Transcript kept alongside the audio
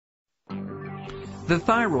The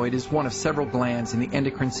thyroid is one of several glands in the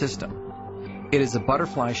endocrine system. It is a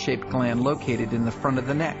butterfly-shaped gland located in the front of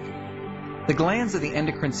the neck. The glands of the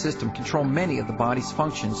endocrine system control many of the body's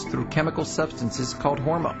functions through chemical substances called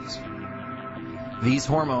hormones. These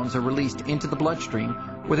hormones are released into the bloodstream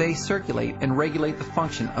where they circulate and regulate the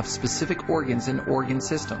function of specific organs and organ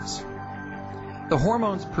systems. The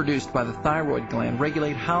hormones produced by the thyroid gland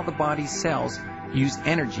regulate how the body's cells use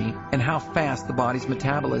energy and how fast the body's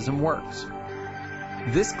metabolism works.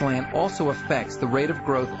 This gland also affects the rate of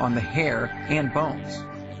growth on the hair and bones,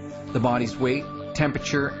 the body's weight,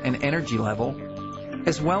 temperature, and energy level,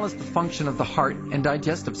 as well as the function of the heart and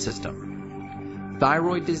digestive system.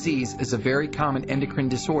 Thyroid disease is a very common endocrine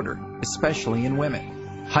disorder, especially in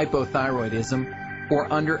women. Hypothyroidism, or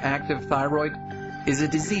underactive thyroid, is a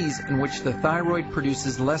disease in which the thyroid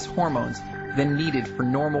produces less hormones than needed for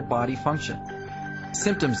normal body function.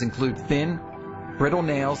 Symptoms include thin, brittle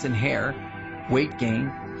nails and hair, weight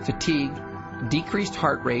gain, fatigue, decreased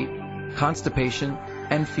heart rate, constipation,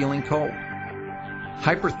 and feeling cold.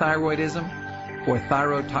 Hyperthyroidism, or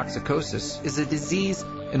thyrotoxicosis, is a disease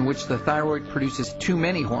in which the thyroid produces too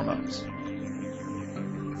many hormones.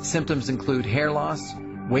 Symptoms include hair loss,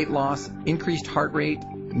 weight loss, increased heart rate,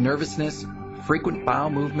 nervousness, frequent bowel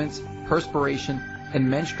movements, perspiration, and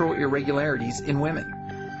menstrual irregularities in women.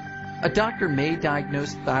 A doctor may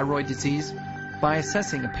diagnose thyroid disease by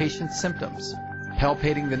assessing a patient's symptoms,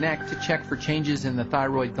 palpating the neck to check for changes in the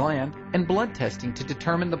thyroid gland, and blood testing to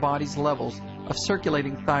determine the body's levels of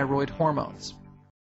circulating thyroid hormones.